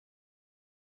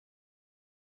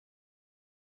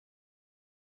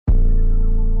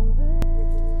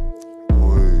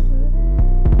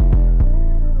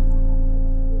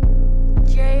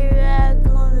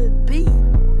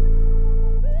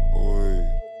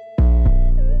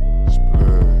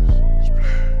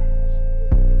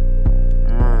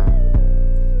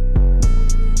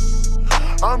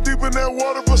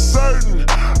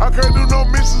can't do no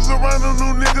missions around them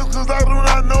new niggas, cause I do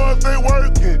not know if they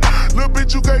working. Little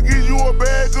bitch, you can't get you a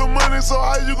bag of money, so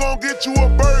how you gon' get you a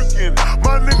Birkin?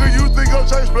 My nigga, you think I'll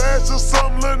change splash or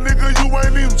something, little nigga, you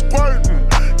ain't even squirting.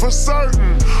 For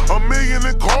certain, a million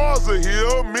in cars in here,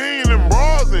 a million in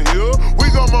bras in here. We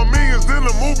got my millions in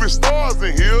the movie stars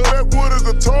in here. That wood a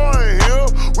guitar in here.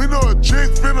 We know a chick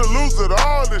finna lose it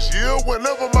all this year.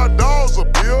 Whenever my dogs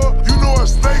appear, you know a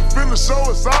snake finna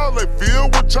show us all they feel.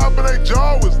 When chopping their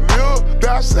jaw is near,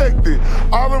 dissected.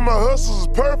 All of my hustles is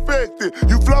perfected.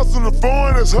 You flossing the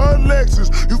phone, that's her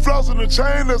Lexus. You flossing the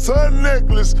chain, that's her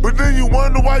necklace. But then you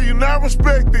wonder why you not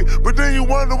respected. But then you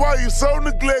wonder why you so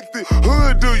neglected.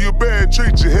 Hood do you bad,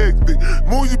 treat you hectic.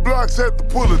 Move your blocks, have to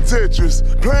pull a Tetris.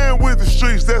 Playing with the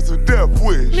streets, that's a death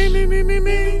wish.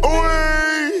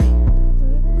 Oi!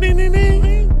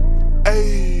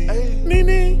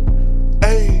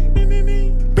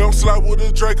 Don't slide with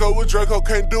a Draco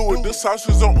can't do it. This house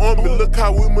is on me, look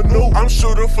how we maneuver. I'm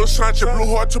shooting for Sancho,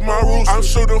 blue heart to my roots. I'm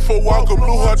shooting for Walka,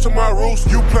 blue heart to my roots.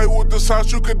 You play with this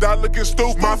house, you could die looking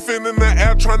stupid. My fin in the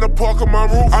air trying to park on my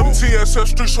roof. I'm TSF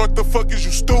streets, what the fuck is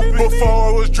you stupid? Before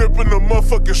I was dripping the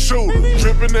motherfucking shooter.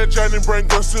 Dripping that Johnny, bring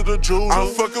guns to the jeweler.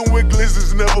 I'm fucking with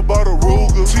glizzies, never bought a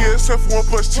Ruger. TSF 1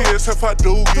 plus TSF I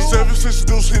do. 7-6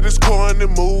 deuce hit his car and then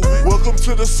move. Welcome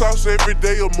to the sauce, every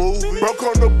day a movie. Broke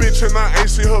on the bitch and I ain't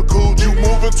see her cool. You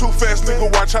moving too fast,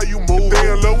 nigga, watch how you move.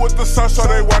 They in love with the sauce, so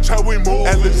they watch how we move.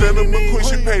 Alexander McQueen,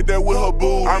 she paid that with her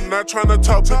boo. I'm not trying to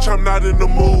talk, bitch, I'm not in the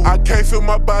mood. I can't feel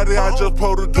my body, I just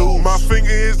pulled a dude. My finger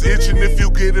is itching if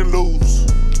you getting loose.